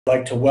I'd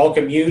like to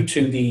welcome you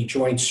to the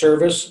joint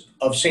service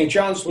of St.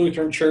 John's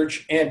Lutheran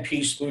Church and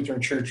Peace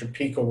Lutheran Church of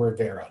Pico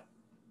Rivera.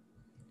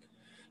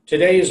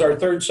 Today is our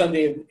third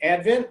Sunday of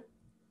Advent,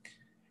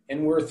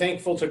 and we're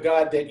thankful to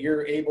God that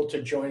you're able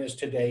to join us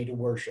today to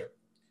worship.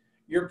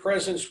 Your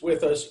presence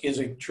with us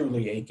is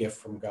truly a gift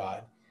from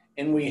God,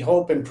 and we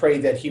hope and pray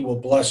that He will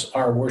bless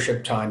our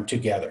worship time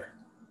together.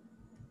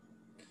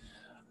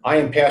 I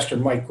am Pastor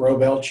Mike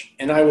Grobelch,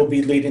 and I will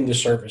be leading the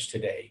service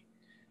today.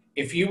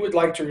 If you would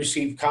like to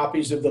receive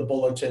copies of the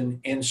bulletin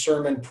and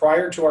sermon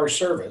prior to our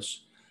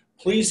service,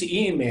 please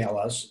email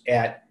us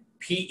at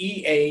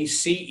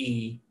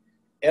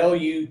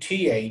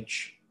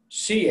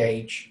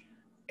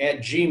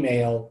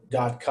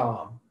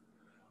peaceluthch@gmail.com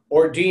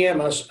or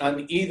DM us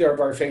on either of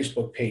our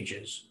Facebook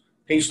pages,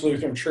 Peace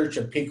Lutheran Church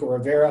of Pico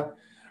Rivera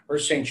or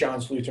St.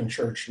 John's Lutheran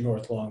Church,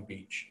 North Long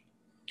Beach.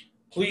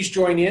 Please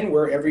join in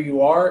wherever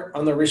you are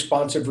on the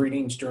responsive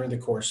readings during the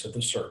course of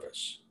the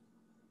service.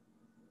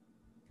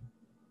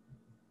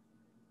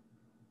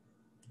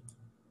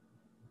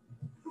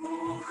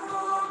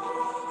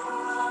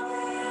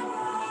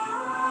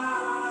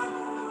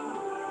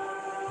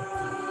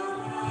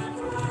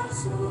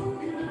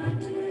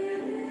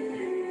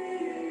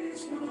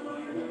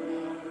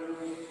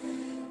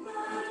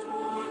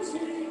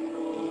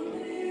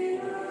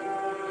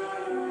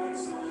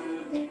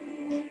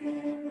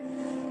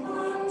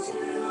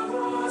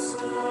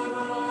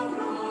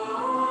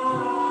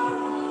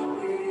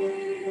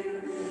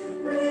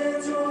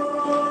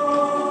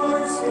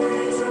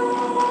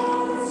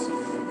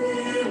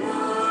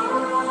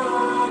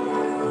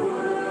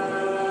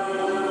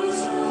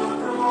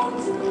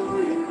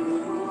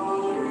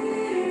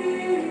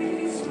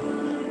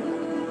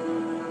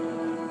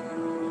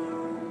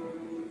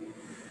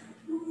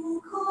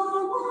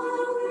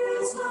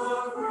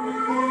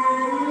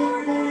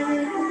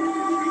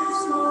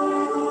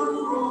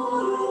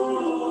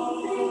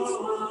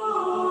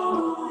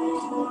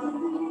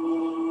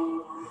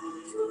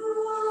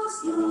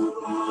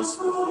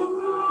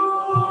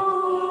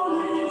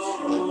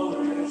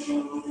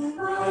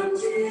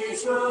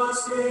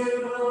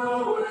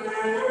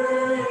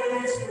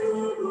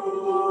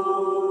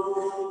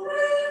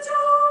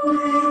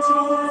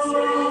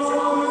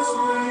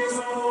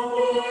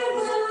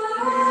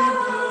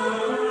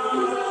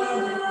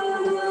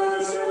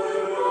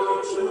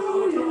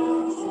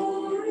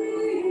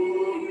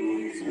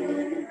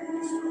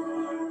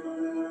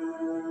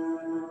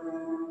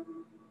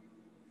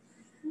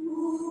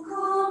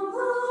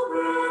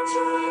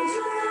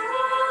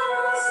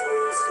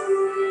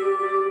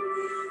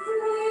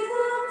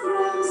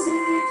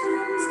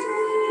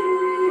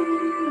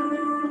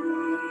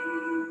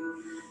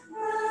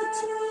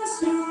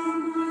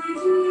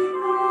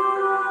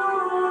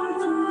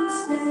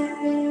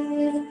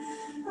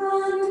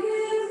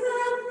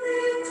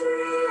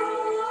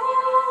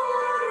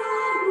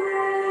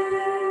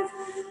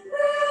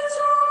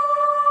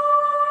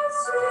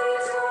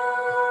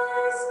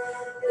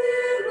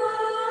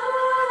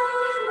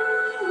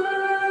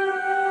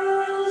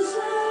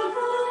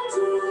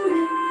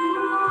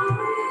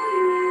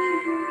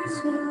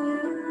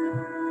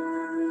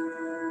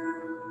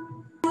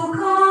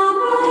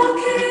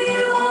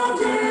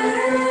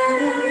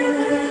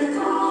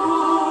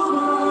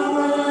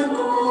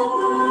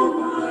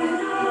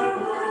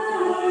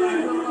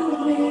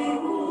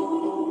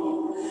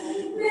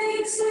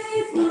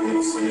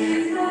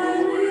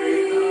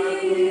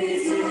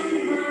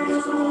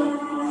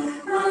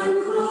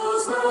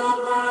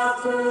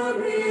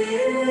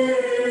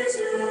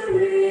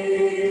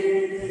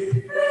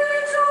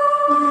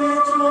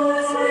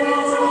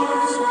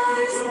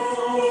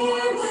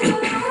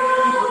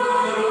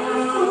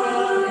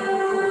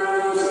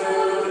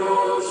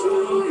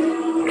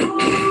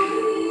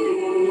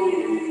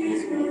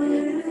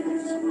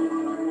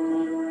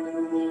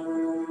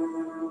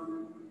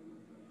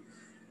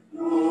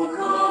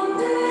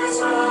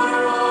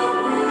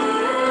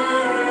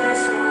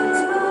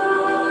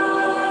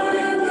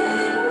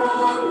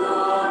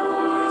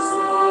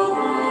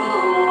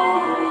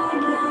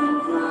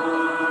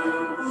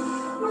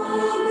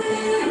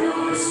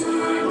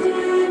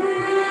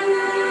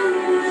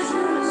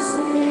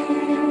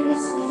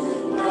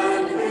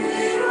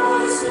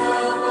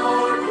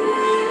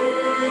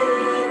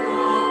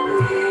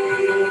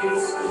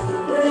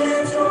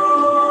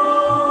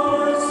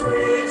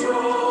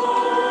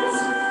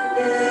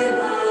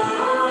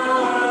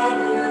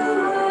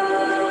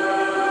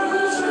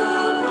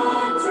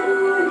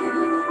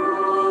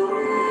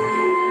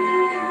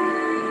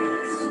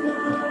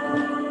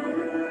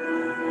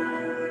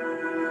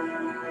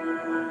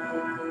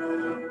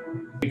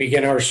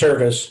 Begin our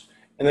service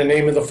in the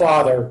name of the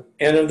Father,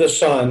 and of the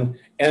Son,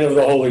 and of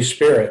the Holy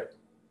Spirit.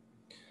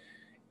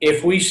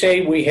 If we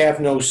say we have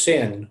no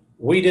sin,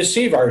 we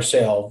deceive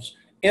ourselves,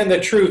 and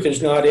the truth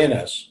is not in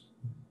us.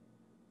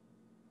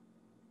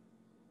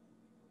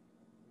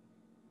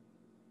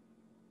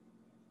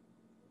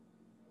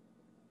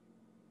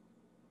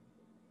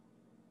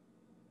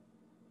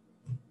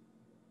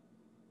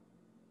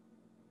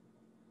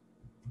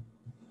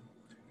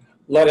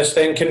 Let us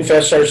then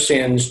confess our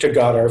sins to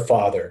God our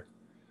Father.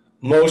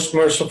 Most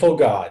merciful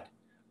God,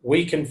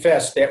 we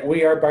confess that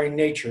we are by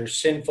nature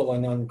sinful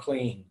and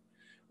unclean.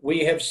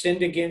 We have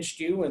sinned against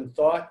you in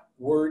thought,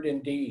 word,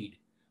 and deed,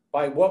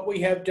 by what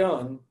we have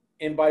done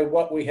and by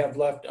what we have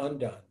left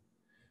undone.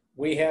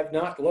 We have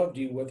not loved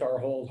you with our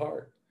whole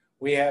heart.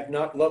 We have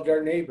not loved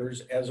our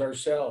neighbors as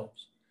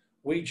ourselves.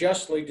 We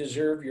justly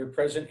deserve your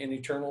present and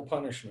eternal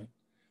punishment.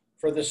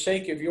 For the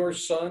sake of your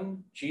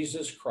Son,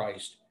 Jesus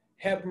Christ,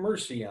 have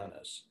mercy on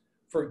us.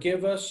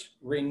 Forgive us,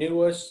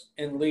 renew us,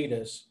 and lead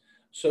us,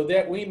 so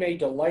that we may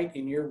delight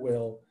in your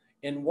will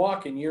and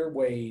walk in your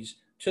ways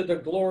to the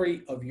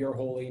glory of your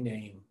holy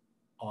name.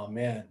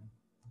 Amen.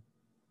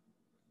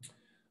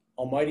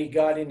 Almighty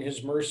God, in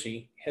his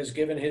mercy, has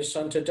given his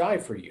Son to die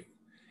for you,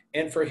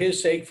 and for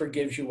his sake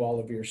forgives you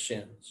all of your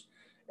sins.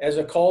 As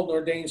a called and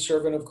ordained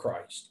servant of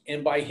Christ,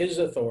 and by his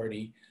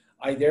authority,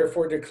 I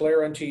therefore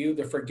declare unto you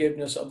the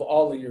forgiveness of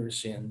all of your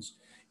sins,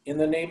 in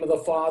the name of the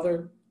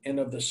Father, and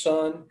of the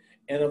Son,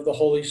 and of the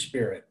Holy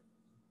Spirit.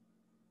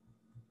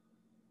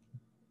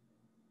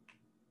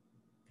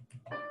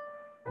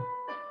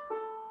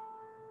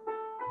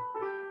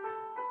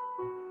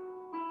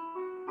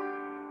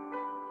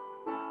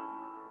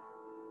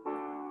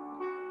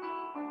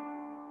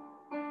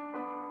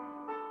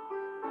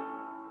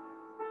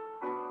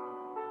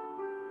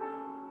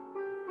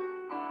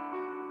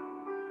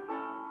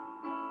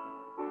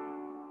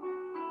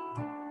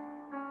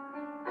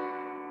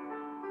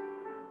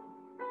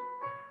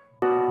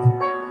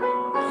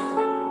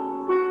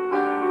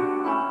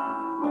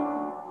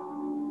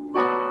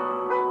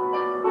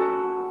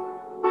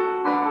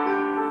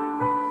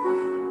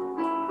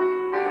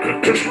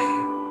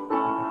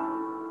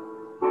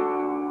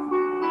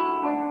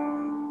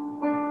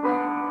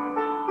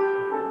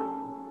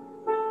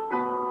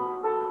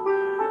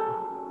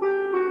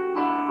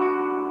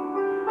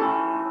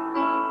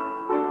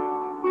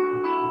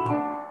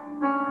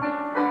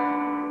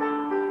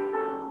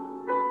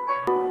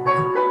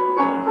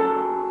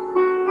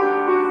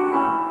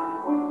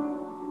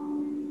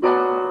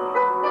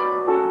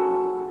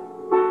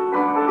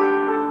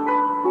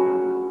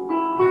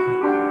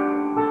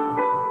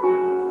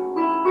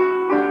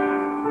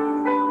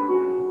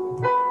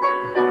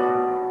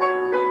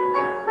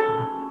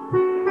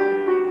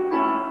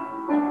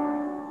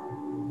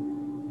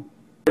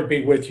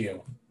 Be with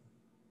you.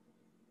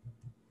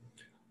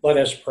 Let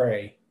us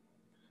pray.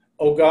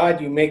 O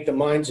God, you make the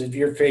minds of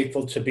your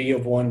faithful to be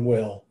of one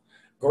will.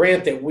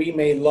 Grant that we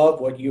may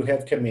love what you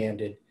have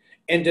commanded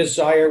and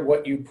desire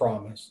what you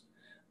promise,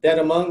 that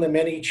among the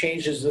many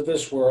changes of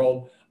this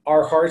world,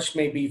 our hearts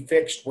may be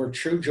fixed where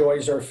true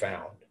joys are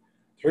found.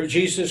 Through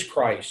Jesus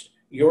Christ,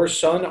 your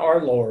Son,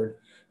 our Lord,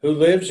 who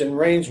lives and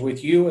reigns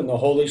with you in the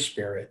Holy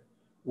Spirit,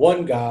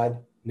 one God,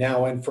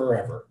 now and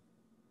forever.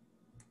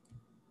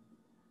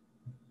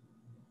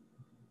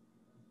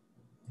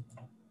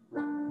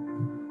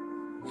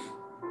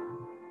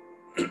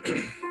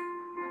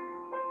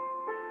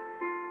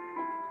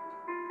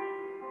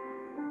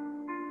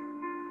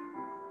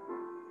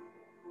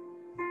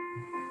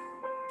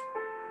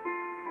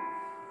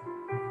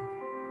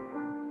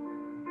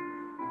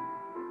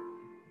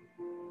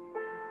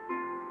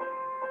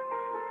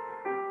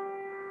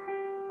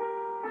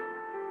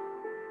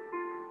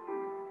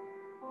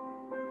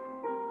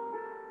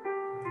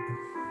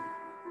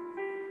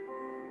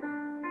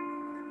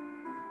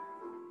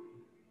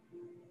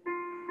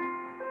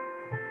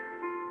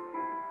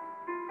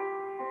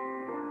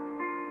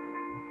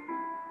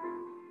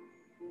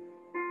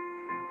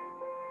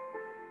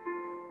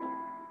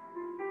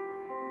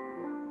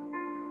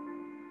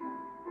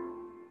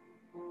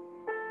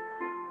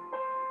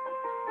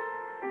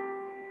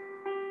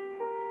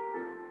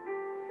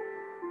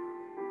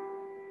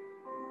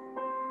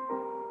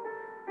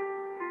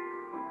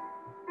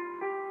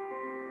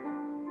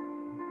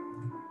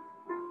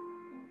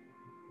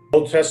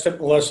 Old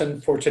Testament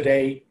lesson for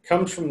today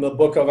comes from the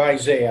book of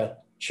Isaiah,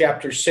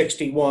 chapter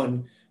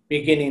 61,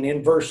 beginning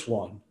in verse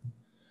 1.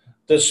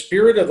 The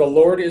Spirit of the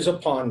Lord is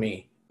upon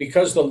me,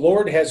 because the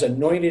Lord has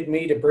anointed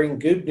me to bring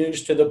good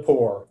news to the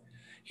poor.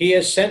 He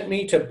has sent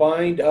me to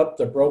bind up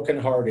the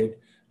brokenhearted,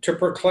 to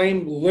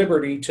proclaim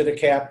liberty to the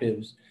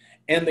captives,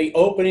 and the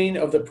opening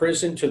of the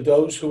prison to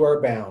those who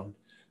are bound,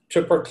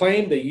 to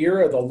proclaim the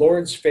year of the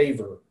Lord's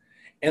favor,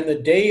 and the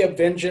day of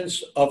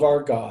vengeance of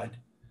our God,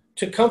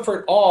 to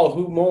comfort all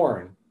who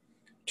mourn,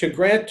 to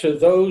grant to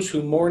those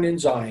who mourn in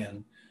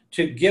Zion,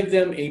 to give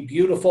them a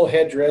beautiful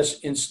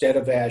headdress instead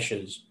of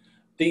ashes,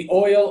 the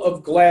oil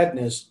of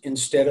gladness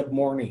instead of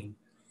mourning,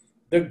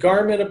 the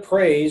garment of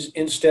praise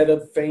instead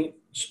of faint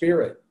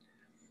spirit.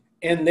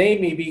 And they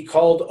may be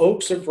called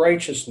oaks of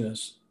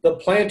righteousness, the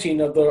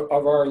planting of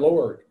our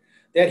Lord,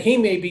 that he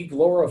may be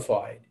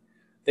glorified.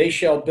 They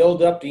shall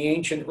build up the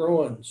ancient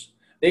ruins.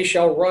 They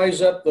shall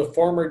rise up the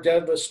former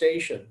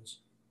devastations.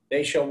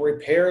 They shall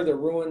repair the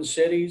ruined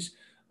cities,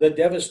 the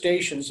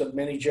devastations of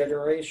many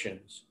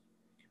generations.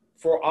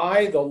 For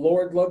I, the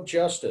Lord, love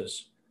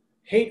justice,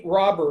 hate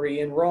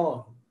robbery and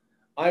wrong.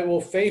 I will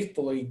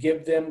faithfully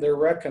give them their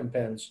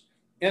recompense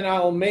and I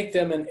will make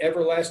them an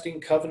everlasting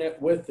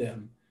covenant with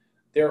them.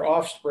 Their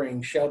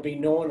offspring shall be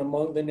known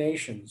among the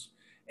nations,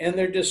 and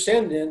their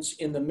descendants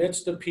in the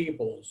midst of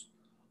peoples.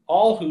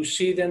 All who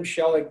see them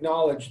shall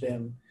acknowledge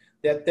them,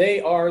 that they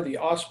are the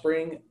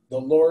offspring the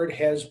Lord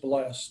has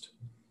blessed.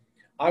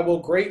 I will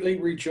greatly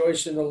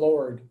rejoice in the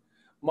Lord.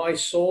 My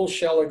soul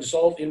shall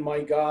exult in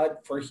my God,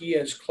 for he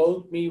has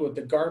clothed me with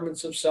the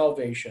garments of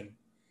salvation.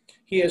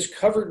 He has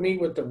covered me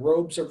with the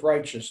robes of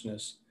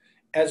righteousness.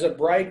 As a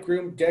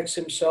bridegroom decks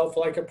himself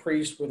like a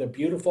priest with a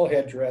beautiful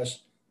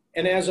headdress,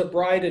 and as a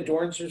bride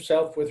adorns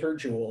herself with her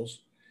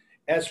jewels.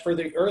 As for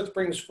the earth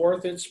brings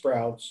forth its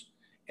sprouts,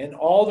 and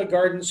all the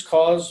gardens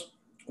cause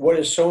what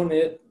is sown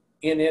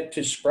in it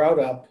to sprout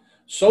up,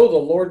 so the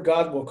Lord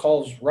God will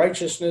cause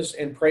righteousness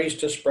and praise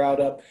to sprout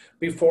up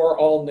before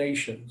all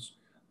nations.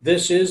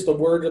 This is the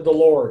word of the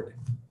Lord.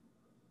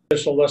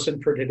 This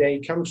lesson for today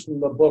comes from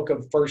the book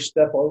of First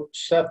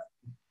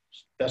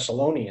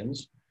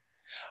Thessalonians,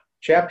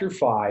 chapter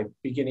 5,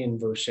 beginning in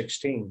verse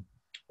 16.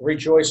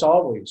 Rejoice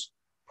always,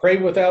 pray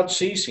without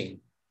ceasing,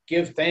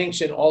 give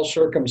thanks in all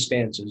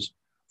circumstances,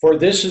 for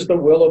this is the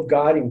will of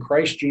God in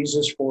Christ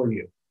Jesus for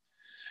you.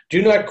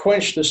 Do not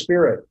quench the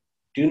spirit,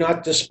 do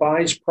not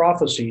despise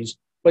prophecies,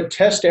 but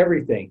test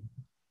everything.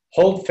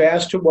 Hold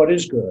fast to what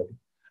is good.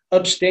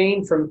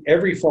 Abstain from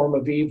every form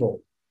of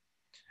evil.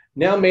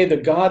 Now may the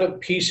God of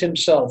peace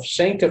himself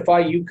sanctify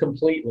you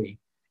completely,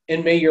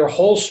 and may your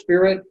whole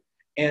spirit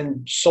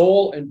and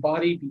soul and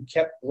body be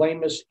kept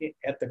blameless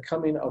at the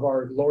coming of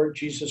our Lord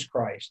Jesus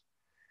Christ.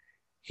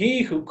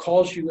 He who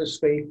calls you is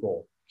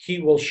faithful. He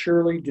will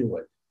surely do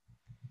it.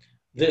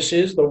 This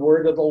is the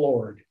word of the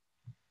Lord.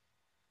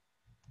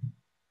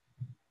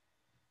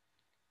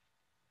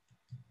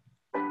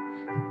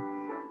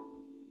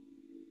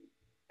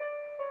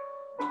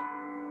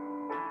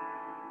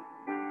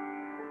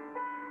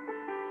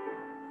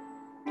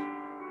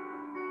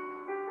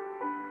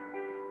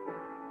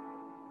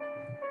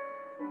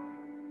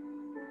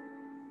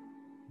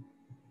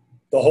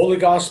 The Holy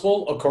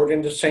Gospel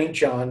according to St.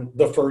 John,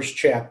 the first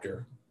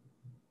chapter.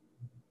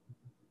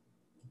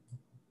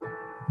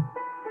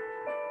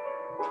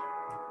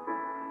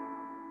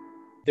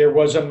 There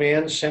was a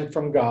man sent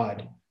from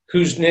God,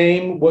 whose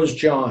name was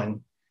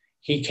John.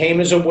 He came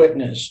as a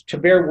witness, to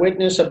bear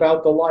witness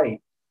about the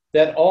light,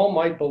 that all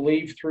might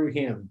believe through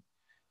him.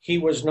 He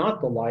was not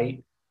the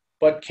light,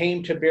 but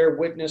came to bear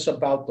witness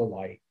about the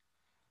light.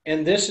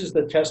 And this is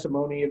the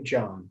testimony of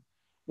John.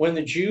 When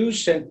the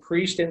Jews sent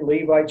priests and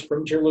Levites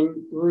from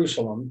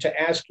Jerusalem to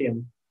ask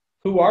him,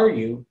 "Who are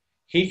you?"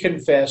 he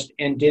confessed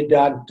and did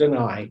not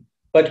deny,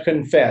 but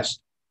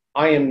confessed,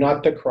 "I am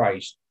not the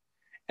Christ."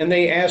 And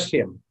they asked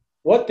him,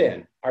 "What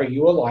then? Are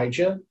you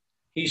Elijah?"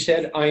 He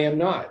said, "I am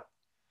not."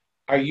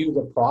 "Are you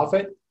the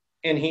prophet?"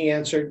 And he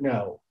answered,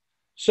 "No."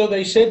 So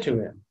they said to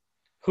him,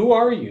 "Who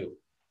are you?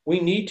 We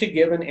need to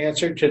give an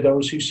answer to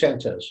those who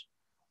sent us.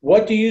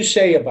 What do you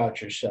say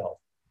about yourself?"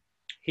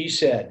 He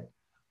said,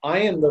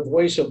 "I am the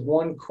voice of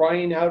one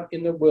crying out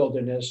in the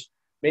wilderness,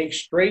 'Make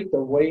straight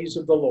the ways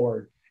of the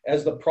Lord,'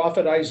 as the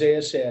prophet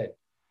Isaiah said."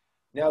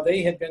 Now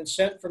they had been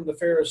sent from the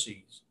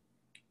Pharisees.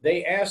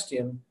 They asked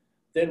him,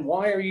 "Then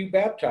why are you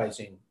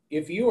baptizing,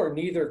 if you are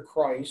neither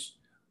Christ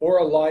or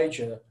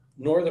Elijah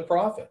nor the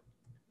prophet?"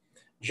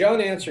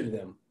 John answered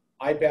them,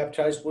 "I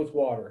baptize with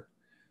water,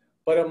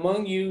 but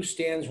among you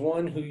stands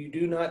one who you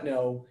do not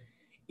know,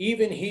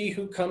 even he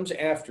who comes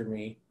after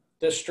me,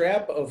 the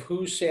strap of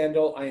whose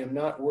sandal I am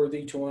not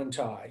worthy to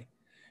untie."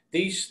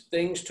 These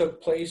things took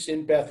place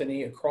in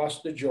Bethany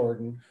across the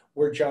Jordan,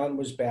 where John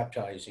was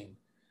baptizing.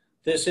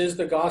 This is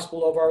the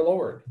gospel of our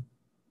Lord.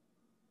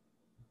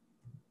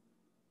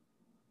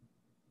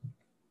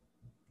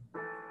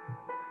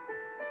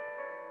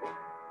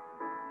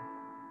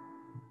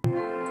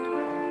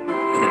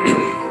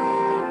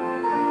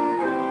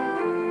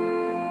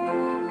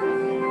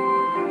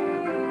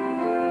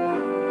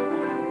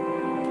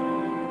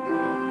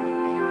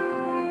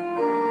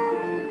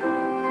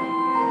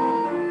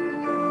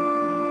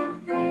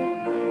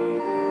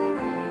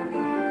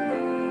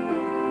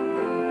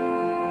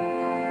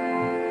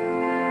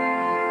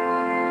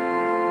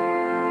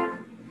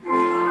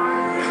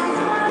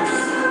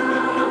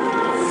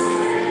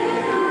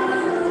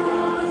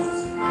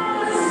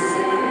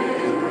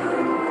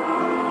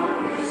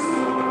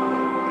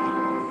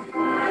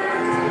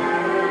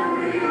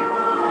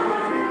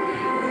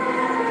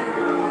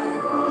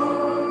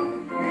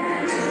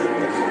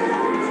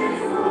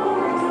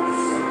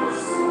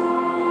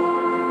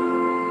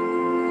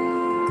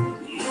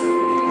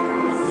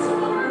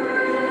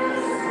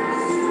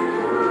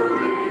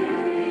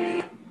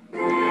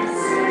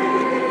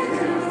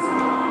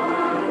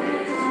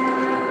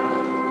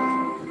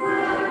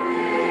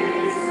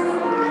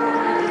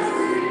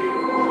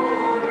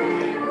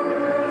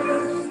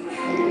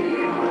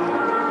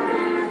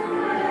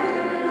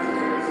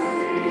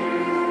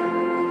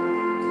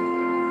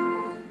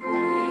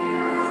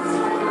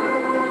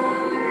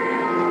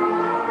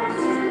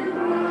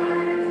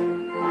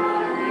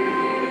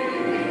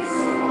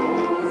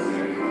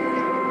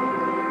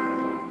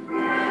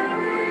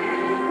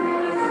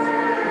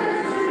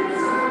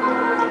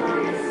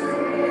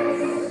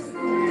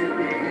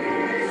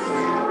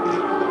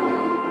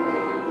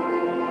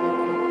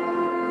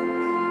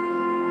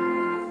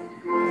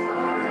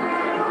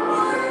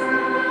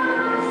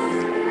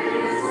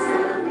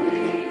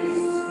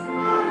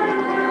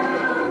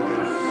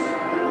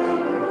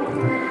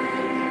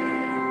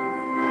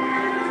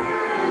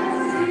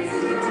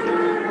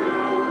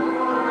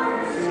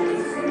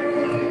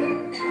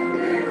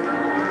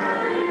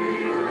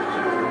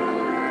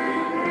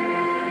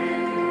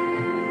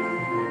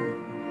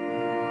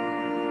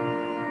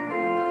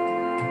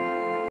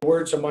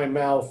 words of my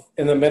mouth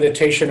and the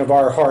meditation of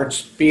our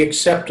hearts be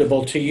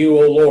acceptable to you,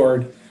 O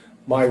Lord,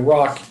 my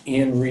rock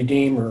and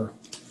redeemer.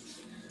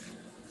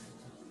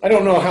 I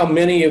don't know how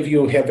many of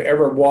you have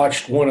ever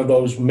watched one of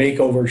those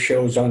makeover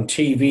shows on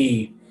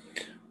TV.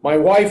 My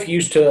wife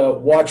used to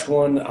watch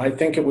one, I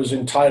think it was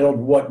entitled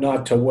What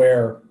Not to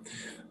Wear.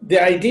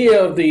 The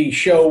idea of the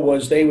show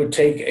was they would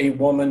take a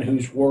woman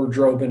whose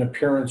wardrobe and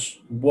appearance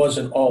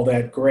wasn't all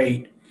that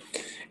great,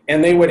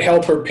 and they would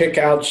help her pick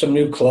out some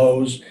new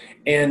clothes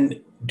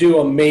and do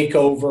a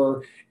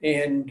makeover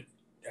and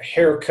a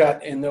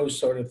haircut and those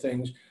sort of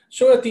things.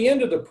 So at the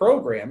end of the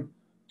program,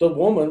 the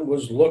woman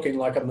was looking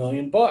like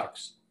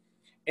 $1,000,000,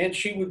 and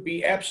she would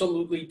be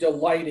absolutely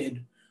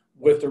delighted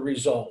with the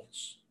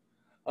results.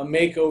 A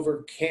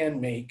makeover can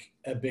make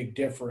a big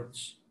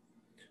difference.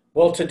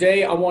 Well,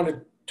 today I want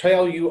to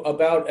tell you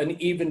about an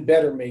even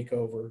better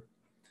makeover.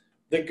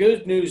 The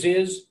good news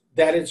is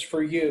that it's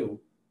for you.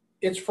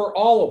 It's for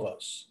all of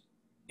us,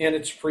 and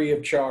it's free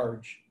of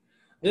charge.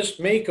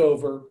 This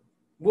makeover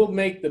will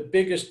make the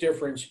biggest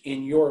difference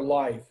in your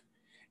life,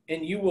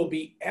 and you will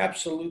be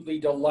absolutely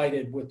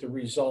delighted with the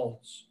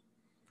results.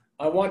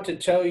 I want to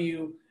tell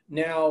you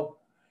now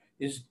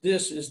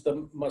this is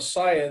the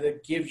Messiah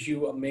that gives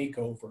you a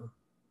makeover.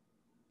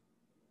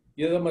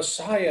 You're the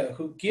Messiah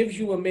who gives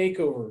you a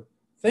makeover.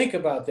 Think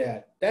about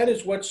that. That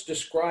is what's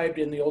described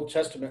in the Old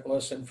Testament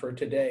lesson for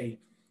today.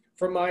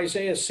 From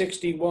Isaiah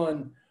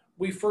 61,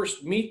 we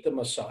first meet the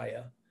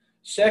Messiah.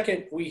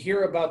 Second, we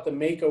hear about the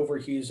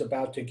makeover he is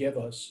about to give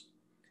us.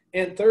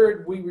 And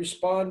third, we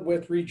respond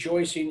with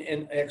rejoicing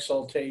and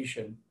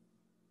exultation.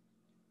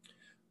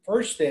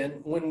 First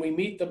then, when we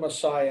meet the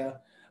Messiah,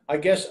 I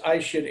guess I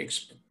should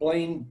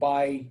explain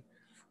by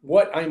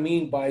what I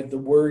mean by the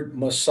word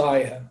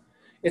Messiah.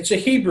 It's a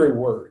Hebrew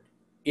word.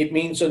 It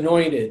means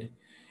anointed.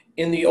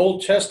 In the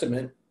Old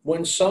Testament,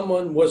 when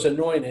someone was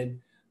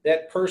anointed,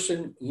 that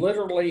person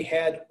literally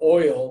had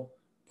oil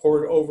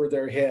poured over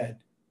their head.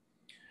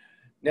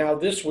 Now,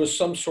 this was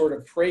some sort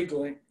of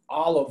fragrant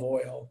olive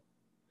oil,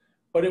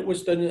 but it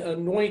was the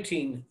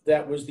anointing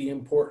that was the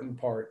important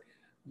part.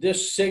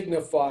 This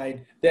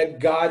signified that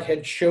God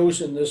had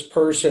chosen this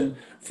person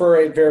for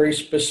a very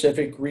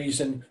specific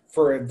reason,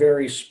 for a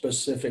very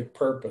specific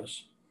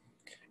purpose.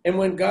 And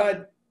when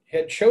God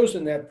had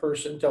chosen that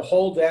person to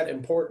hold that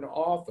important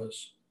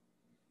office,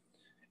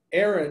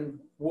 Aaron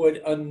would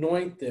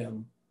anoint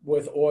them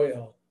with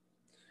oil.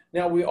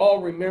 Now, we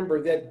all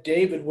remember that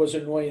David was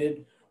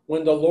anointed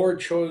when the Lord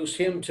chose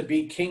him to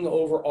be king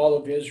over all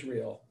of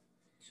Israel.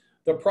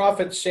 The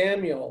prophet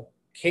Samuel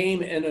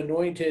came and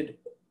anointed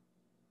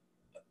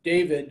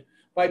David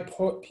by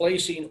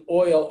placing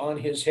oil on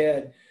his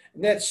head.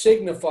 And that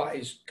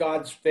signifies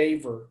God's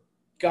favor,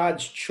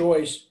 God's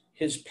choice,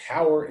 his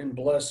power and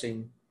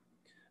blessing,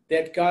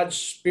 that God's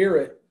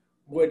Spirit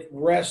would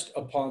rest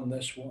upon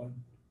this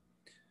one.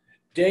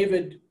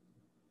 David,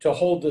 to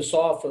hold this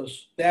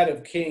office, that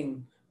of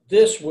king,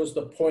 this was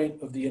the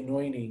point of the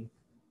anointing.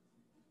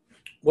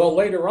 Well,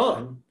 later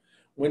on,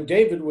 when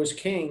David was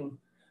king,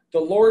 the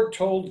Lord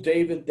told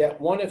David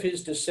that one of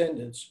his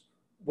descendants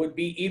would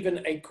be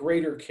even a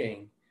greater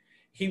king.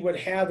 He would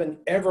have an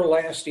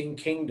everlasting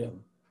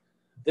kingdom.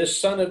 This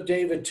son of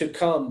David to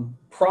come,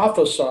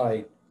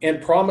 prophesied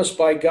and promised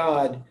by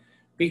God,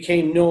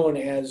 became known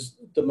as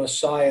the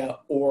Messiah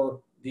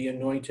or the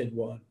Anointed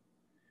One.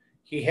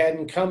 He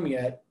hadn't come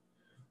yet,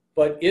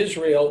 but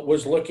Israel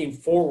was looking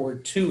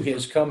forward to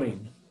his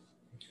coming.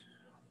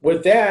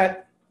 With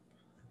that,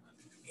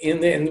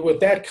 with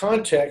that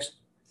context,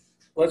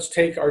 let's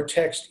take our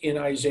text in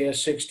Isaiah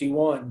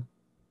 61.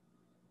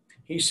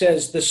 He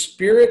says, "The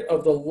Spirit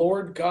of the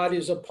Lord God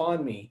is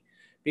upon me,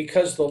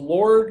 because the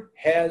Lord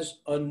has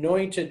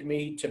anointed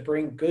me to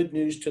bring good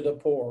news to the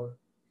poor.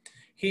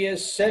 He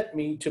has sent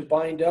me to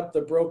bind up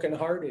the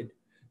brokenhearted,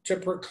 to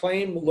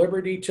proclaim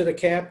liberty to the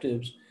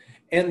captives,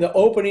 and the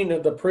opening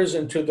of the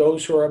prison to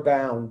those who are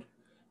bound,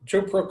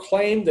 to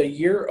proclaim the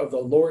year of the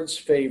Lord's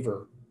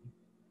favor."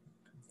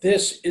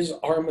 This is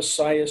our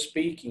Messiah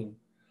speaking.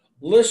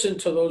 Listen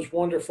to those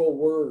wonderful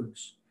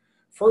words.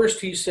 First,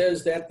 he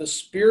says that the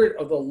Spirit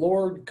of the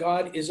Lord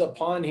God is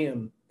upon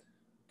him.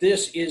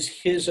 This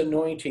is his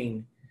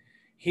anointing.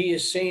 He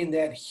is saying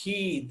that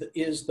he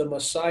is the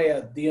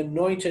Messiah, the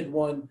anointed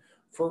one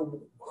for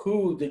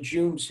who the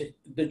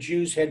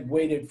Jews had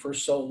waited for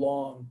so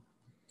long.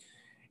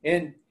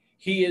 And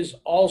he is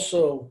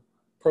also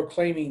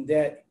proclaiming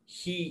that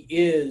he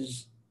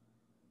is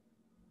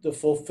the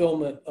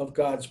fulfillment of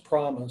God's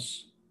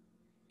promise.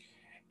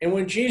 And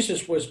when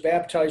Jesus was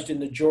baptized in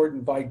the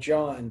Jordan by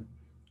John,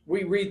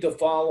 we read the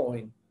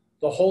following: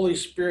 "The Holy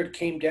Spirit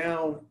came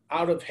down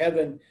out of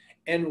heaven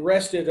and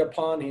rested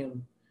upon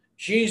him.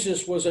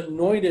 Jesus was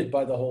anointed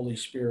by the Holy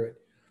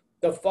Spirit.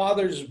 The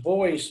Father's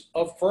voice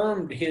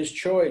affirmed his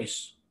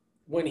choice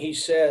when he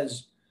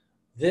says,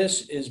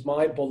 'This is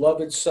my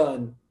beloved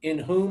Son, in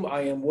whom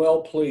I am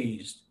well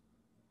pleased.'"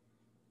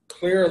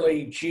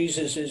 Clearly,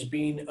 Jesus is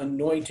being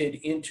anointed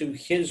into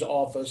his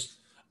office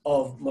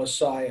of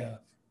Messiah.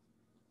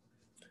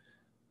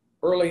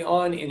 Early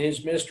on in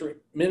his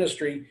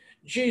ministry,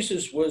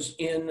 Jesus was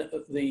in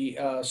the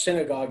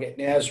synagogue at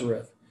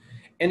Nazareth,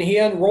 and he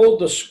unrolled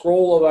the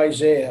scroll of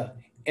Isaiah,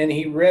 and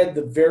he read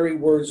the very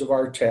words of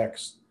our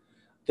text.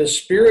 The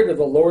Spirit of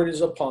the Lord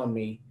is upon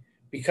me,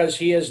 because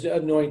he has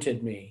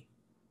anointed me.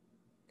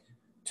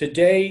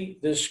 Today,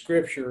 this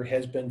scripture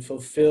has been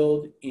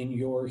fulfilled in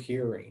your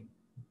hearing.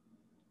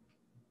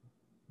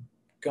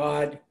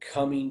 God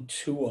coming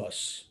to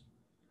us.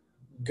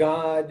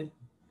 God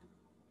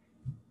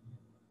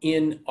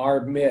in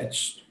our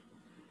midst.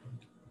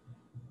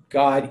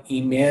 God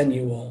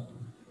Emmanuel.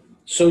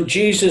 So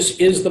Jesus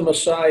is the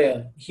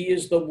Messiah. He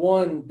is the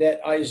one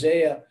that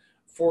Isaiah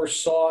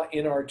foresaw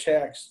in our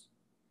text.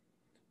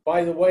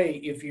 By the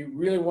way, if you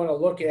really want to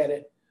look at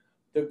it,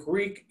 the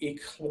Greek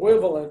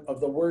equivalent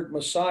of the word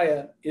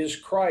Messiah is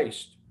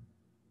Christ.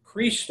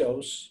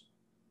 Christos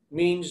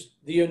means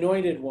the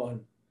anointed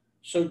one.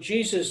 So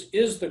Jesus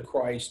is the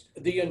Christ,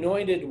 the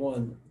anointed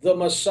one, the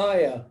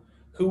Messiah,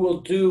 who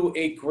will do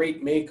a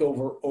great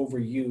makeover over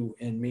you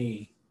and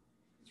me.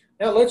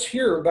 Now let's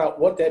hear about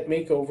what that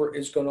makeover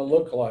is going to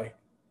look like.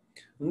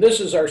 And this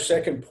is our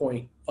second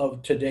point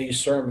of today's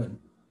sermon.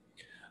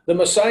 The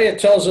Messiah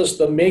tells us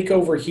the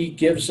makeover he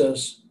gives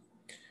us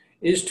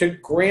is to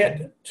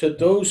grant to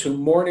those who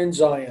mourn in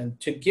Zion,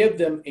 to give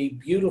them a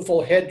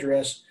beautiful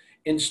headdress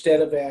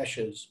instead of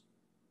ashes,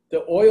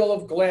 the oil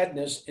of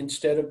gladness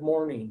instead of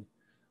mourning,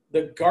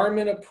 the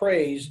garment of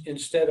praise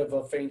instead of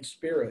a faint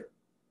spirit.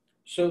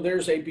 So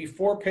there's a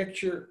before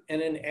picture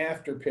and an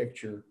after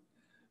picture.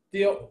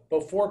 The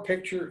before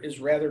picture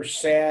is rather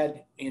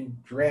sad and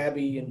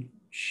drabby and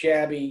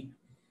shabby,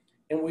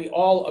 and we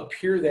all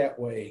appear that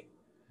way.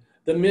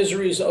 The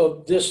miseries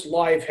of this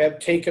life have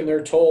taken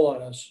their toll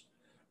on us.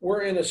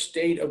 We're in a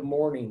state of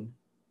mourning,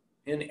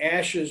 and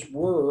ashes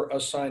were a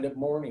sign of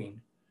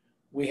mourning.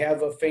 We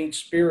have a faint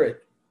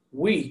spirit,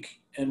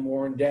 weak and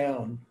worn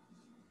down.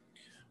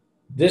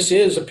 This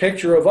is a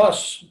picture of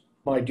us,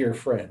 my dear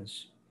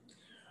friends.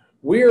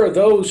 We are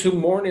those who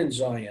mourn in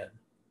Zion.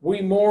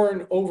 We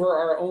mourn over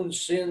our own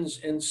sins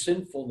and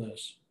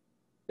sinfulness.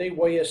 They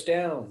weigh us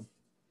down.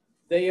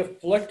 They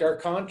afflict our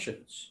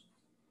conscience.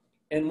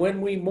 And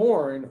when we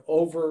mourn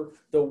over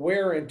the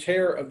wear and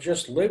tear of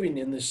just living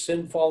in this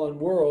sin-fallen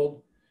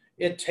world,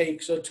 it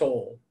takes a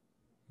toll.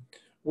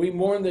 We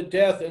mourn the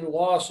death and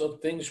loss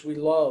of things we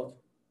love.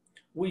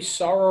 We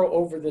sorrow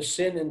over the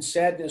sin and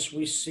sadness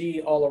we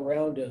see all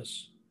around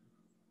us.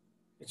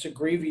 It's a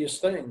grievous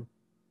thing.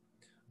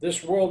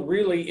 This world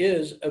really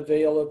is a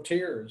vale of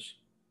tears.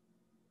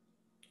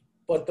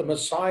 But the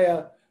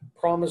Messiah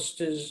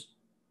promises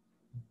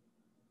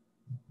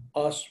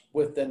us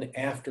with an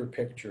after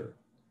picture.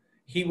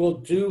 He will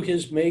do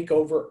his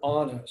makeover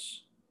on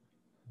us.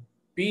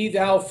 Be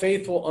thou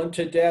faithful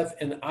unto death,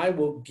 and I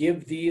will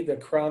give thee the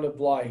crown of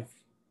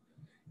life.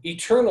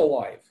 Eternal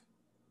life.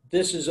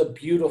 This is a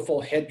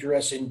beautiful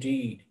headdress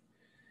indeed.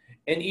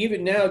 And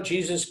even now,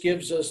 Jesus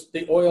gives us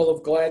the oil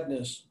of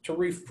gladness to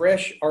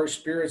refresh our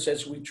spirits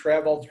as we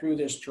travel through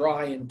this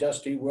dry and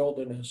dusty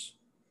wilderness.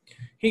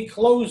 He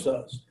clothes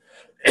us,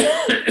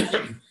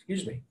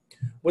 excuse me,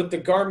 with the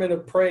garment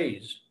of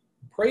praise.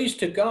 Praise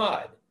to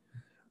God,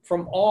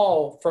 from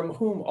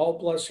whom all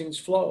blessings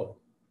flow.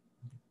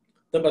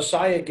 The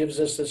Messiah gives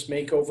us this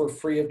makeover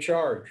free of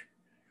charge,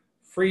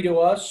 free to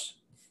us,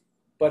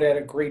 but at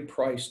a great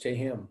price to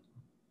him.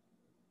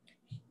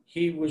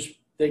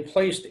 They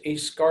placed a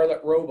scarlet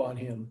robe on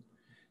him.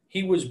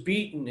 He was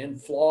beaten and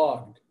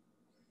flogged.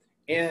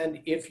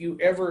 And if you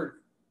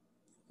ever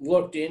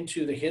looked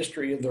into the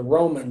history of the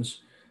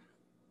Romans,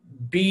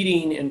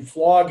 beating and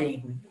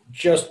flogging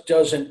just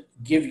doesn't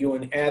give you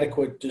an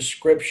adequate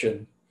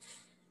description.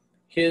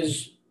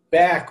 His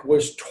back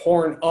was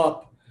torn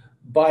up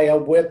by a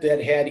whip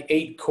that had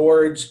 8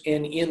 cords,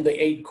 and in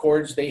the 8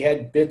 cords they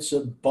had bits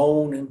of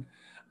bone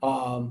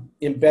and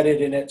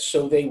embedded in it,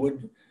 so they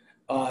would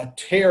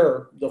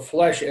tear the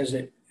flesh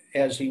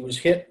as he was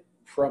hit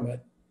from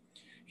it.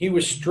 He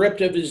was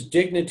stripped of his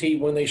dignity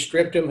when they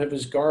stripped him of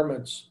his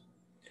garments.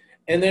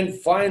 And then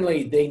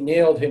finally they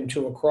nailed him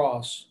to a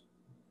cross.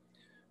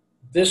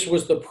 This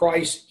was the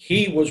price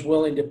he was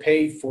willing to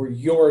pay for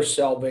your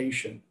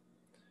salvation.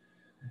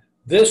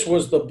 This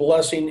was the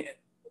blessing,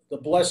 the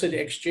blessed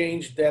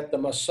exchange that the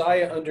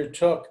Messiah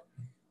undertook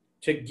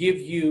to give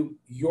you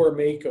your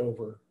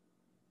makeover.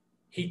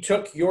 He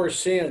took your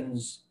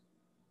sins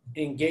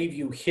and gave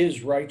you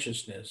his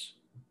righteousness.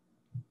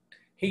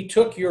 He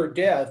took your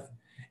death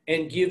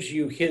and gives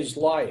you his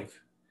life.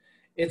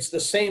 It's the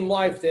same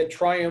life that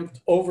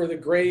triumphed over the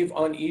grave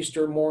on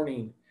Easter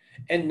morning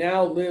and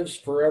now lives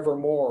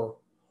forevermore.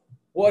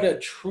 What a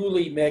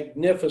truly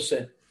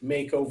magnificent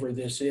makeover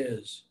this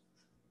is.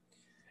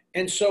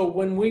 And so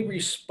when we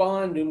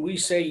respond and we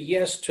say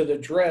yes to the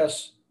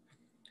dress,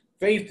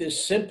 faith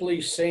is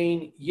simply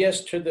saying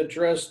yes to the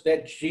dress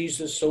that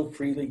Jesus so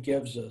freely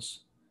gives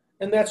us.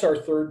 And that's our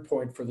third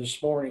point for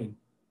this morning.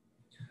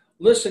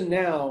 Listen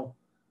now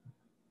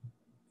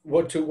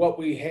to what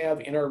we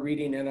have in our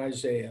reading in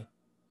Isaiah.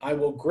 I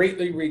will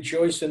greatly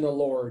rejoice in the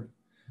Lord.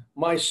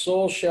 My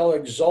soul shall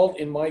exult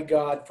in my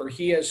God, for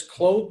he has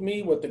clothed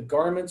me with the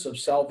garments of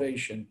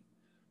salvation.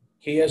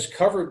 He has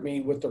covered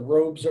me with the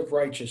robes of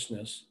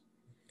righteousness.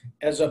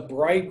 As a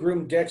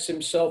bridegroom decks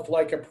himself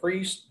like a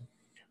priest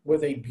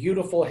with a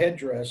beautiful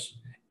headdress,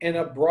 and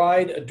a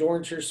bride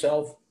adorns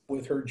herself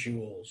with her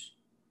jewels.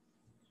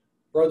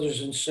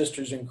 Brothers and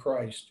sisters in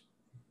Christ,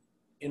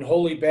 in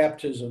holy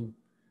baptism,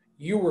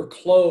 you were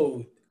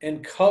clothed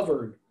and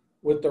covered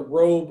with the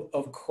robe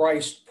of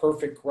Christ's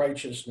perfect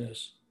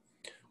righteousness.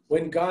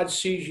 When God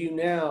sees you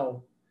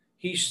now,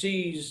 he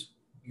sees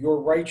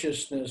your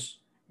righteousness,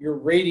 you're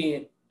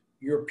radiant,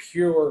 you're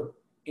pure,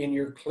 and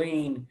you're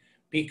clean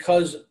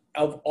because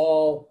of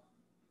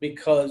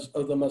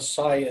the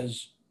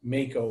Messiah's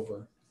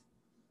makeover.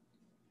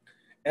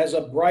 As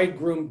a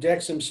bridegroom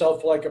decks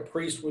himself like a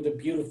priest with a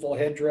beautiful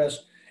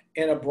headdress,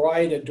 and a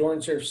bride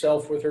adorns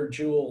herself with her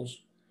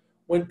jewels.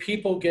 When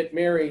people get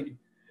married,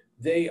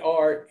 they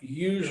are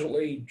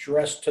usually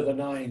dressed to the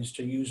nines,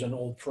 to use an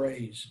old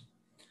phrase.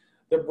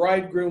 The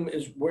bridegroom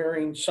is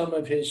wearing some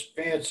of his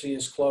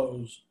fanciest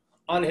clothes.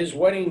 On his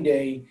wedding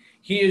day,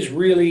 he is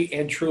really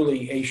and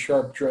truly a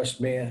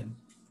sharp-dressed man.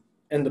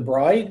 And the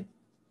bride?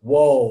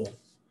 Whoa,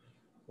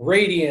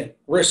 radiant,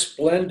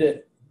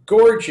 resplendent,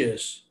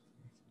 gorgeous,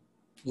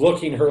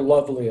 looking her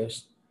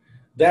loveliest.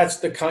 That's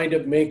the kind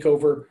of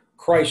makeover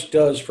Christ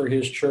does for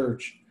his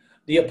church.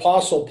 The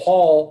Apostle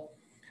Paul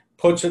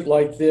puts it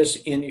like this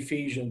in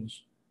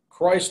Ephesians.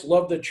 Christ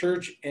loved the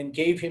church and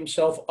gave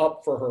himself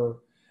up for her,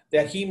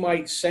 that he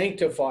might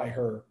sanctify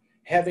her,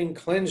 having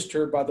cleansed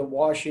her by the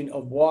washing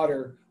of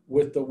water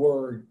with the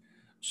word,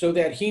 so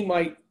that he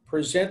might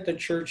present the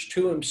church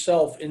to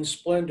himself in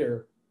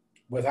splendor,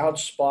 without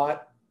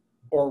spot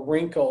or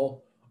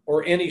wrinkle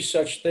or any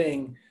such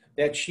thing,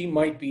 that she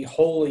might be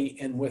holy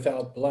and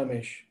without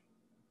blemish.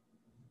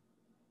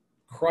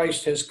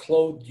 Christ has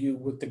clothed you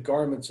with the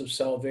garments of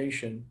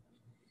salvation.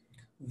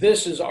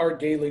 This is our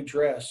daily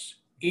dress.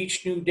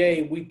 Each new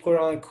day we put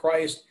on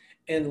Christ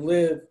and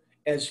live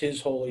as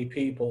his holy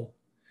people.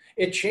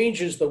 It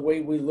changes the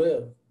way we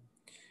live.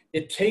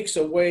 It takes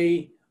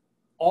away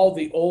all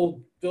the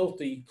old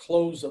filthy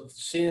clothes of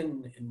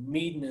sin and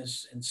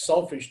meanness and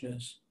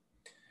selfishness.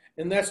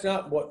 And that's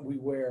not what we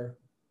wear.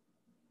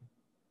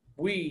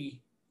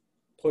 We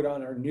put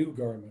on our new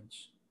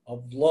garments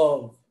of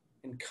love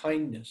and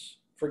kindness,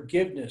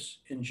 forgiveness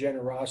and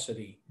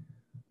generosity,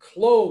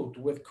 clothed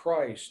with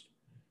Christ,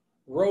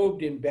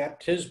 robed in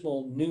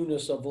baptismal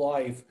newness of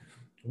life.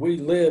 We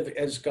live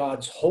as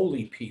God's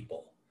holy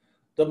people.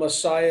 The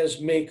Messiah's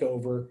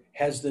makeover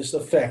has this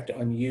effect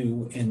on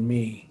you and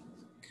me.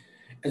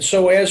 And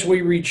so as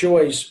we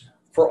rejoice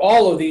for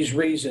all of these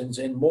reasons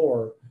and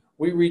more,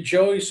 we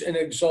rejoice and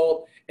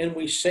exult, and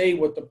we say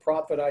with the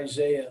prophet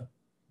Isaiah,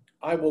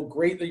 I will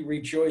greatly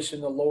rejoice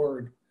in the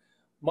Lord.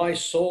 My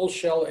soul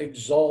shall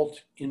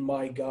exult in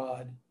my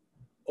God.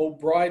 O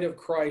bride of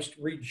Christ,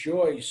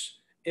 rejoice,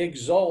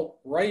 exult,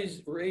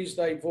 raise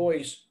thy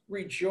voice,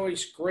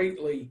 rejoice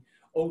greatly,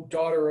 O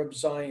daughter of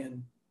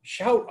Zion.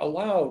 Shout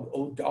aloud,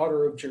 O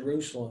daughter of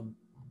Jerusalem.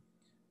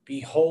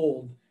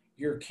 Behold,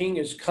 your king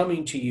is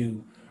coming to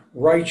you,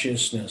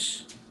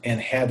 righteousness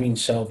and having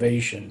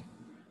salvation.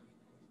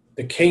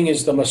 The king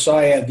is the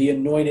Messiah, the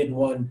anointed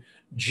one,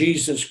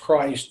 Jesus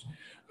Christ,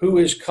 who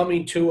is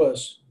coming to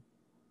us.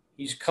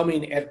 He's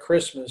coming at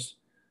Christmas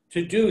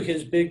to do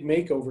his big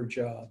makeover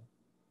job.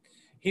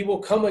 He will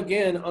come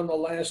again on the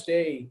last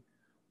day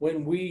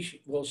when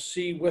we will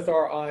see with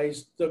our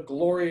eyes the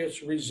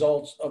glorious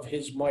results of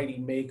his mighty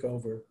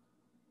makeover.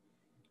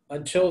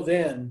 Until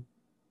then,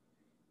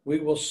 we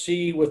will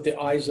see with the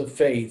eyes of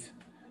faith,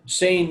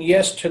 saying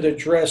yes to the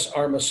dress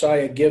our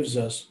Messiah gives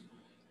us.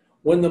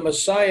 When the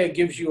Messiah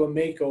gives you a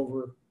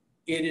makeover,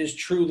 it is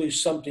truly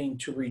something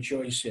to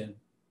rejoice in.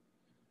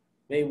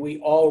 May we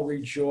all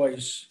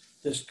rejoice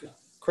this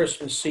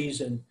Christmas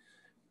season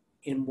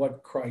in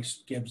what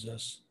Christ gives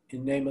us.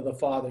 In the name of the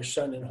Father,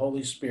 Son, and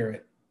Holy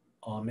Spirit.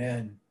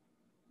 Amen.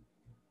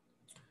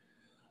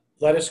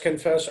 Let us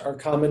confess our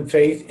common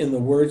faith in the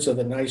words of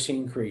the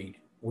Nicene Creed.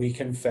 We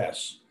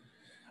confess,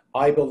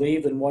 I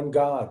believe in one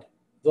God,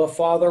 the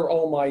Father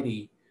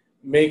Almighty,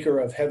 maker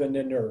of heaven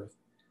and earth,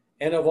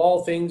 and of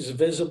all things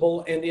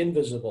visible and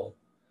invisible.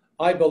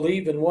 I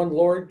believe in one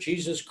Lord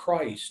Jesus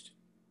Christ,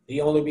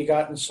 the only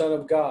begotten Son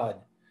of God,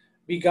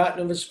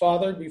 begotten of his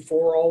Father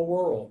before all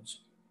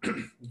worlds,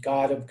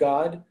 God of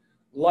God,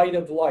 light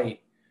of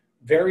light,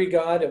 very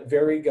God of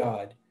very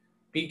God,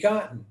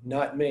 begotten,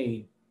 not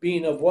made,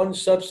 being of one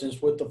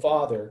substance with the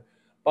Father,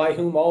 by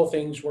whom all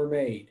things were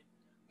made,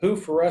 who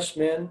for us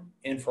men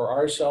and for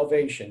our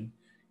salvation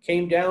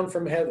came down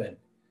from heaven,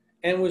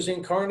 and was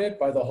incarnate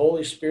by the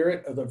Holy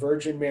Spirit of the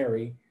Virgin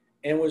Mary,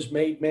 and was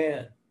made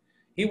man.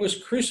 He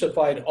was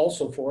crucified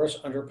also for us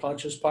under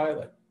Pontius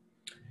Pilate.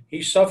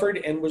 He suffered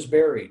and was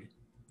buried.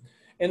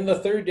 And the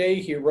third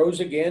day he rose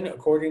again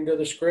according to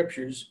the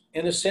Scriptures,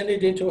 and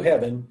ascended into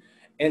heaven,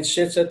 and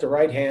sits at the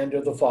right hand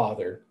of the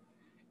Father.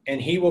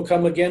 And he will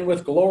come again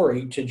with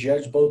glory to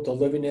judge both the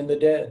living and the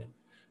dead,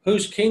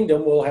 whose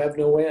kingdom will have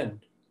no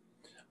end.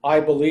 I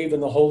believe in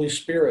the Holy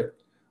Spirit,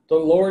 the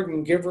Lord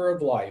and giver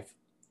of life,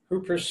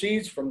 who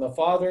proceeds from the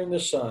Father and the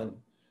Son,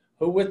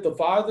 who with the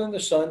Father and the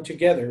Son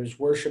together is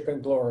worship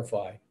and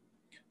glorify,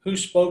 who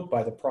spoke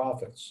by the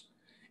prophets.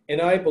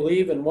 And I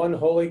believe in one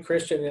holy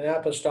Christian and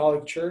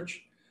apostolic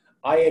church.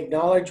 I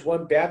acknowledge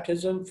one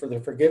baptism for the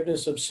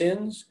forgiveness of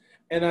sins,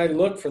 and I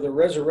look for the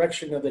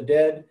resurrection of the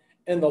dead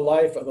and the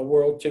life of the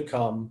world to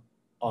come.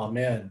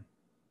 Amen.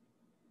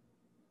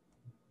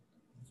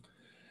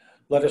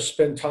 Let us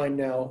spend time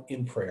now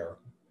in prayer.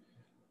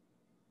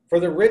 For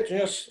the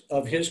richness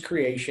of his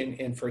creation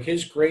and for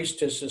his grace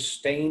to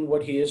sustain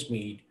what he has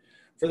made,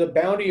 for the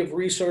bounty of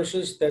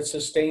resources that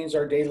sustains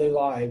our daily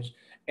lives,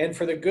 and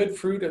for the good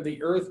fruit of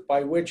the earth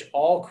by which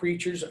all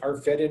creatures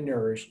are fed and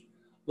nourished,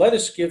 let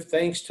us give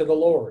thanks to the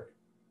Lord.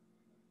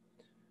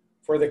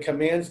 For the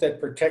commands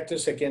that protect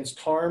us against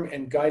harm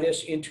and guide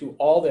us into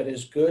all that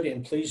is good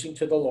and pleasing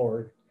to the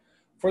Lord,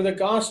 for the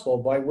gospel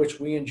by which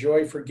we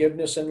enjoy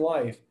forgiveness and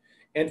life,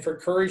 and for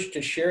courage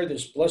to share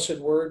this blessed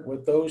word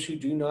with those who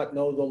do not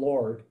know the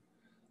Lord.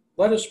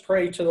 Let us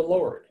pray to the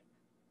Lord.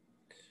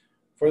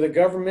 For the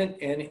government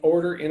and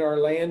order in our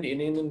land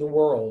and in the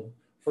world,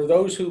 for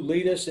those who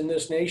lead us in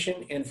this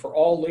nation and for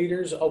all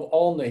leaders of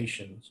all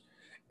nations,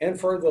 and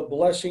for the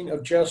blessing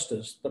of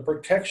justice, the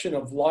protection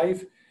of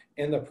life,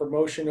 and the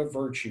promotion of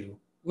virtue.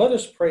 Let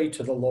us pray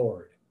to the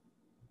Lord.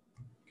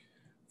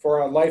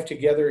 For our life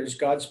together as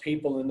God's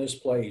people in this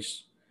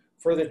place,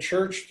 for the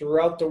church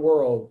throughout the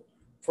world,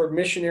 for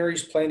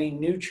missionaries planting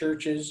new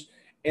churches,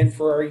 and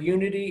for our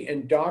unity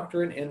in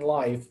doctrine and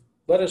life,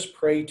 let us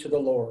pray to the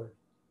Lord.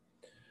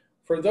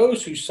 For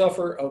those who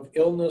suffer of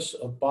illness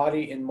of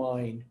body and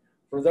mind,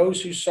 for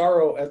those who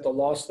sorrow at the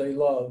loss they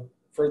love,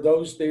 for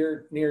those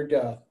near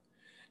death,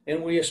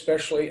 and we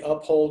especially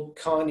uphold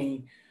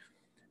Connie,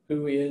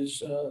 who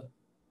is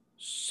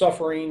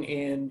suffering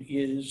and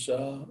is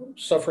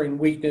suffering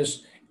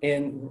weakness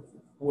and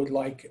would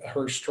like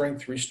her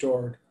strength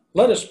restored.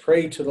 Let us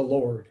pray to the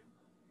Lord.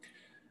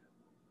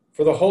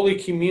 For the holy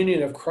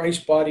communion of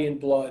Christ's body and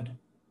blood,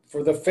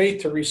 for the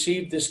faith to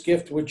receive this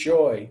gift with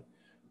joy,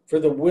 for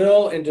the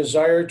will and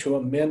desire to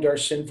amend our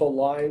sinful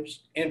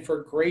lives, and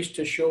for grace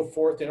to show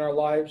forth in our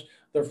lives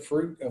the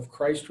fruit of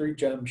Christ's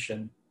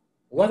redemption.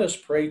 Let us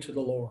pray to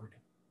the Lord.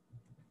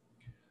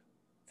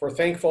 For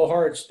thankful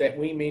hearts that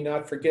we may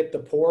not forget the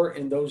poor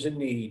and those in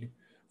need,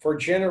 for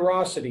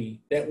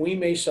generosity that we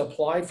may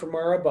supply from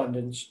our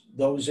abundance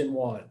those in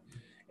want,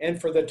 and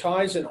for the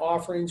tithes and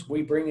offerings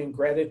we bring in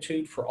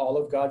gratitude for all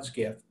of God's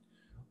gift.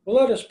 Well,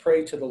 let us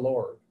pray to the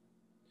Lord.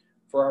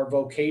 For our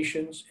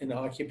vocations and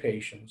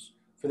occupations,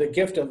 for the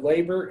gift of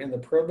labor and the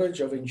privilege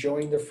of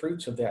enjoying the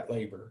fruits of that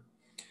labor,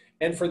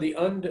 and for the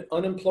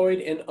unemployed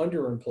and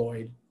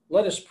underemployed,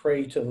 let us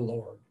pray to the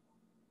Lord.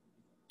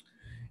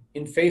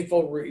 In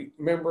faithful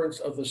remembrance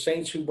of the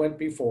saints who went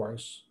before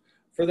us,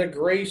 for the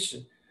grace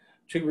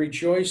to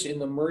rejoice in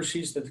the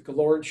mercies that the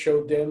Lord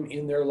showed them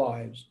in their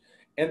lives,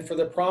 and for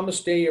the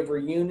promised day of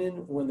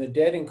reunion when the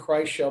dead in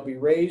Christ shall be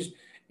raised,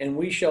 and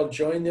we shall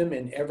join them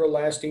in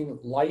everlasting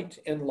light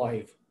and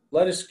life.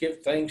 Let us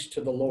give thanks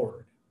to the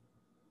Lord.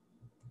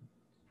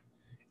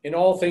 In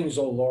all things,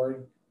 O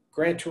Lord,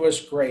 grant to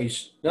us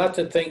grace, not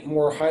to think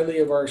more highly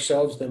of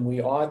ourselves than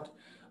we ought,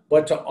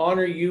 but to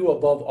honor you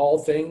above all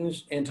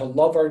things and to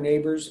love our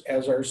neighbors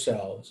as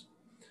ourselves.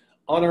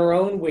 On our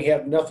own, we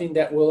have nothing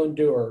that will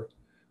endure,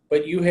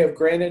 but you have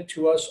granted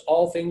to us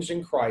all things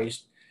in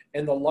Christ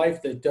and the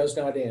life that does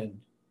not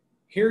end.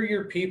 Hear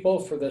your people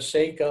for the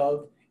sake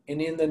of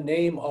and in the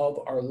name of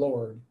our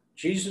Lord,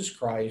 Jesus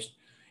Christ,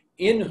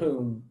 in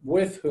whom,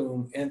 with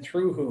whom, and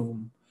through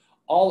whom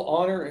all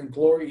honor and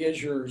glory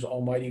is yours,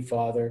 Almighty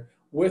Father,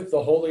 with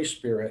the Holy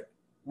Spirit,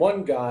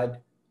 one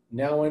God,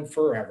 now and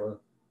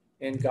forever.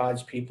 And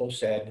God's people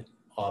said,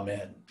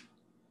 Amen.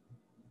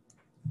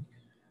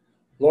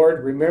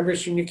 Lord, remember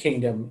us in your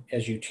kingdom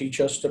as you teach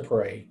us to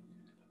pray.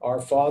 Our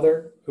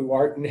Father, who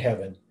art in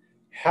heaven,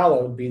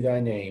 hallowed be thy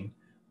name.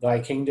 Thy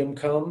kingdom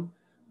come,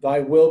 thy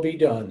will be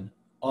done,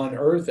 on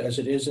earth as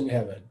it is in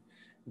heaven.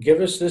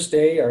 Give us this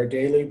day our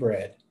daily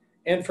bread,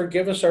 and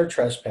forgive us our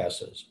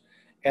trespasses,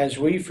 as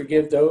we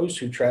forgive those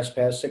who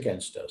trespass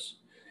against us.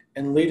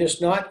 And lead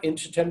us not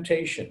into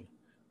temptation,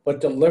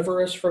 but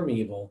deliver us from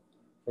evil.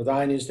 For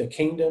thine is the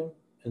kingdom,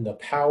 and the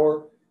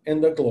power,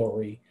 and the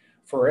glory,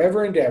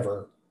 forever and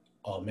ever.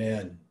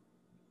 Amen.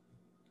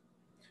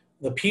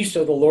 The peace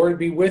of the Lord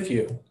be with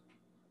you.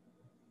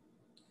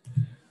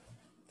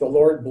 The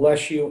Lord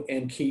bless you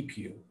and keep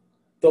you.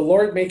 The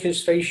Lord make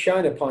his face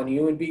shine upon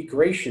you and be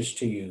gracious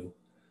to you.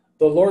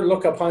 The Lord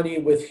look upon you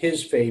with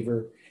his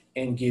favor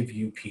and give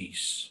you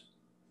peace.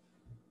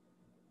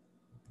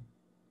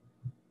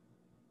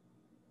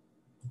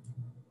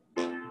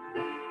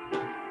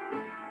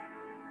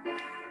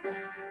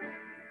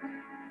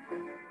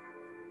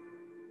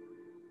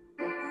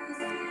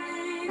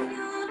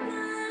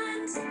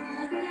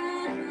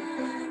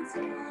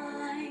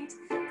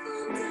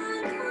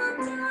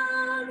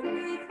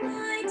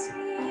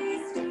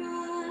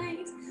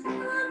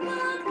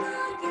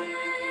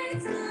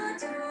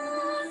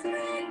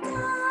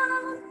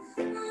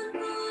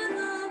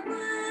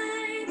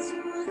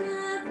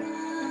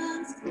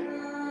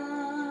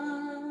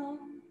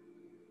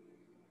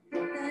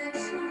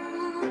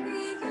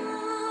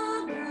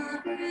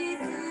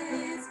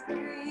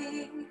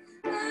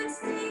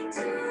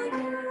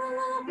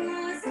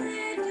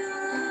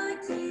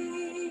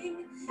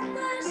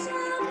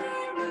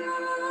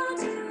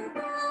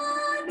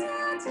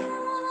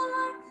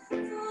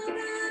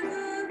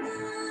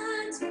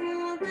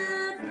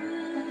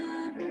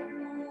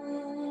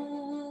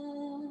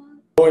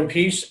 Go in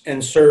peace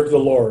and serve the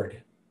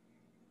Lord.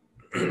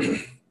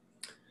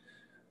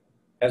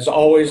 As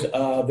always,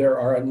 there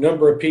are a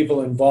number of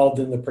people involved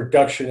in the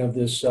production of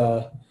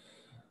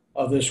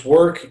this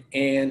work,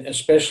 and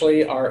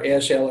especially our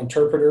ASL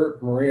interpreter,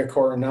 Maria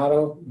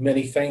Coronado.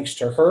 Many thanks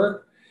to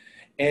her.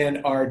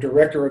 And our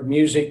director of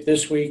music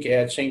this week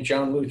at St.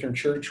 John Lutheran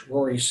Church,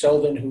 Rory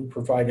Selden, who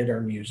provided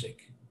our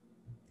music.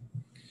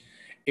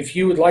 If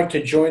you would like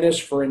to join us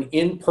for an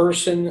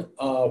in-person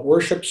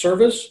worship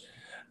service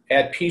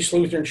at Peace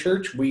Lutheran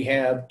Church, we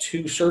have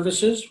two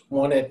services,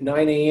 one at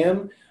 9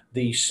 a.m.,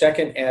 the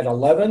second at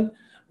 11.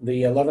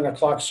 The 11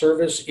 o'clock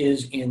service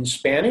is in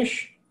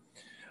Spanish.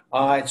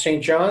 At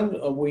St. John,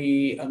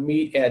 we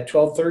meet at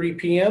 12:30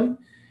 p.m.,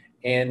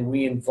 and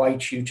we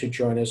invite you to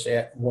join us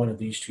at one of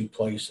these two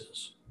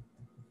places.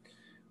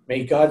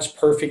 May God's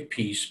perfect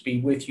peace be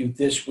with you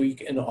this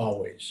week and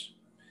always.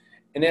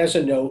 And as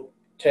a note,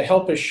 to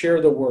help us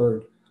share the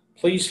word,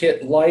 please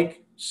hit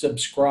like,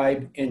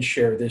 subscribe, and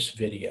share this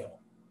video.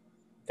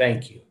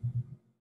 Thank you.